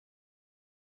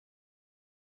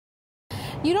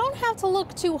You don't have to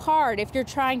look too hard if you're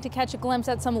trying to catch a glimpse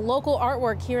at some local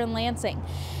artwork here in Lansing.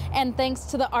 And thanks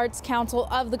to the Arts Council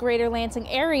of the Greater Lansing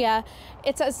area,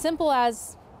 it's as simple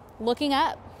as looking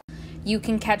up. You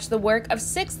can catch the work of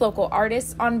 6 local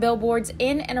artists on billboards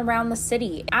in and around the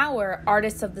city. Our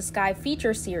Artists of the Sky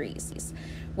feature series.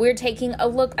 We're taking a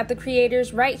look at the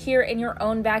creators right here in your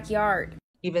own backyard.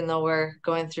 Even though we're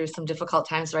going through some difficult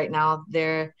times right now,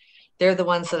 they're the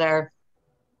ones that are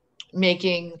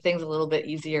making things a little bit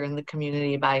easier in the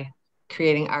community by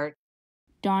creating art.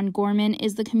 Dawn Gorman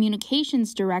is the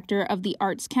communications director of the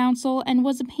Arts Council and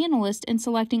was a panelist in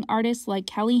selecting artists like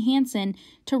Kelly Hansen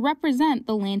to represent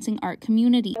the Lansing art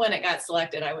community. When it got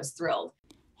selected, I was thrilled.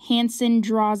 Hansen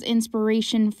draws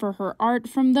inspiration for her art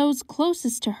from those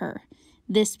closest to her.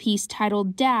 This piece,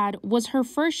 titled Dad, was her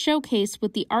first showcase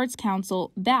with the Arts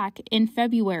Council back in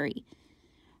February.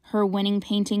 Her winning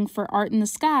painting for Art in the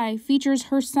Sky features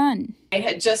her son. I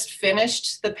had just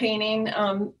finished the painting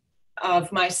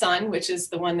of my son, which is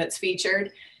the one that's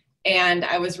featured, and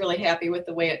I was really happy with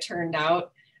the way it turned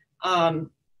out.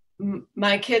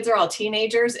 My kids are all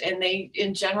teenagers, and they,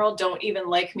 in general, don't even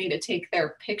like me to take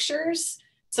their pictures.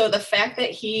 So the fact that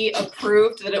he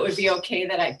approved that it would be okay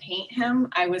that I paint him,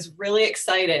 I was really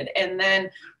excited. And then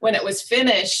when it was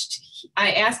finished,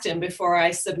 I asked him before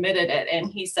I submitted it, and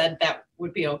he said that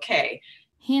would be okay.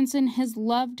 Hansen has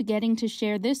loved getting to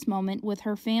share this moment with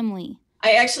her family.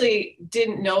 I actually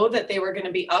didn't know that they were going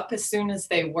to be up as soon as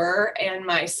they were, and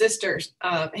my sister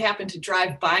happened to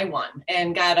drive by one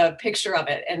and got a picture of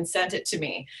it and sent it to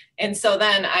me. And so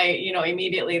then I,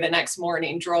 immediately the next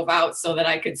morning drove out so that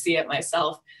I could see it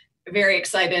myself. Very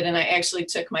excited, and I actually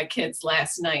took my kids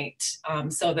last night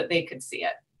so that they could see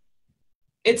it.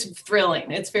 It's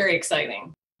thrilling. It's very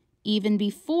exciting. Even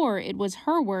before it was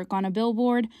her work on a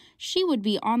billboard, she would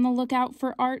be on the lookout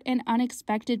for art in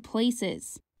unexpected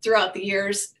places. Throughout the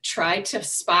years, try to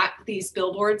spot these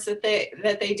billboards that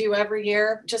they do every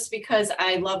year, just because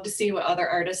I love to see what other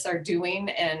artists are doing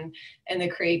and the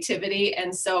creativity.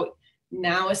 And so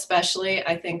now especially,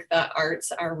 I think the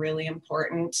arts are really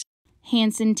important.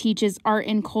 Hansen teaches art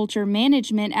and culture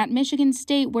management at Michigan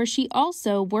State, where she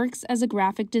also works as a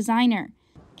graphic designer.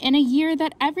 In a year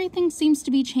that everything seems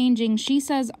to be changing, she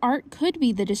says art could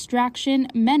be the distraction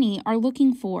many are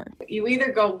looking for. You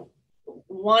either go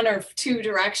one or two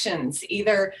directions.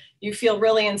 Either you feel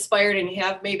really inspired and you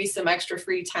have maybe some extra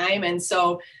free time, and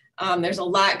so there's a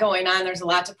lot going on, there's a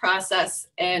lot to process,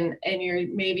 and you're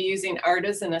maybe using art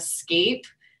as an escape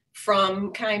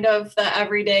from kind of the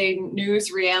everyday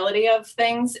news reality of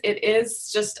things. It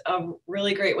is just a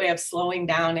really great way of slowing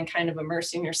down and kind of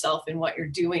immersing yourself in what you're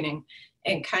doing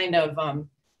and kind of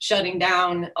shutting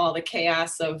down all the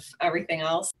chaos of everything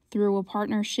else. Through a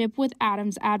partnership with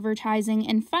Adams Advertising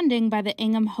and funding by the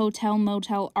Ingham Hotel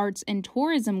Motel Arts and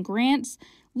Tourism Grants,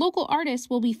 local artists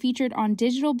will be featured on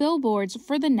digital billboards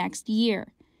for the next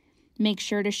year. Make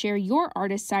sure to share your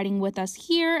artist sighting with us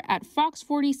here at Fox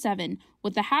 47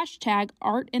 with the hashtag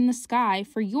Art in the Sky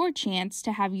for your chance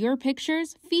to have your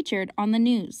pictures featured on the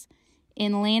news.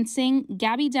 In Lansing,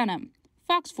 Gabby Denham,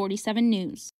 Fox 47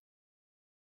 News.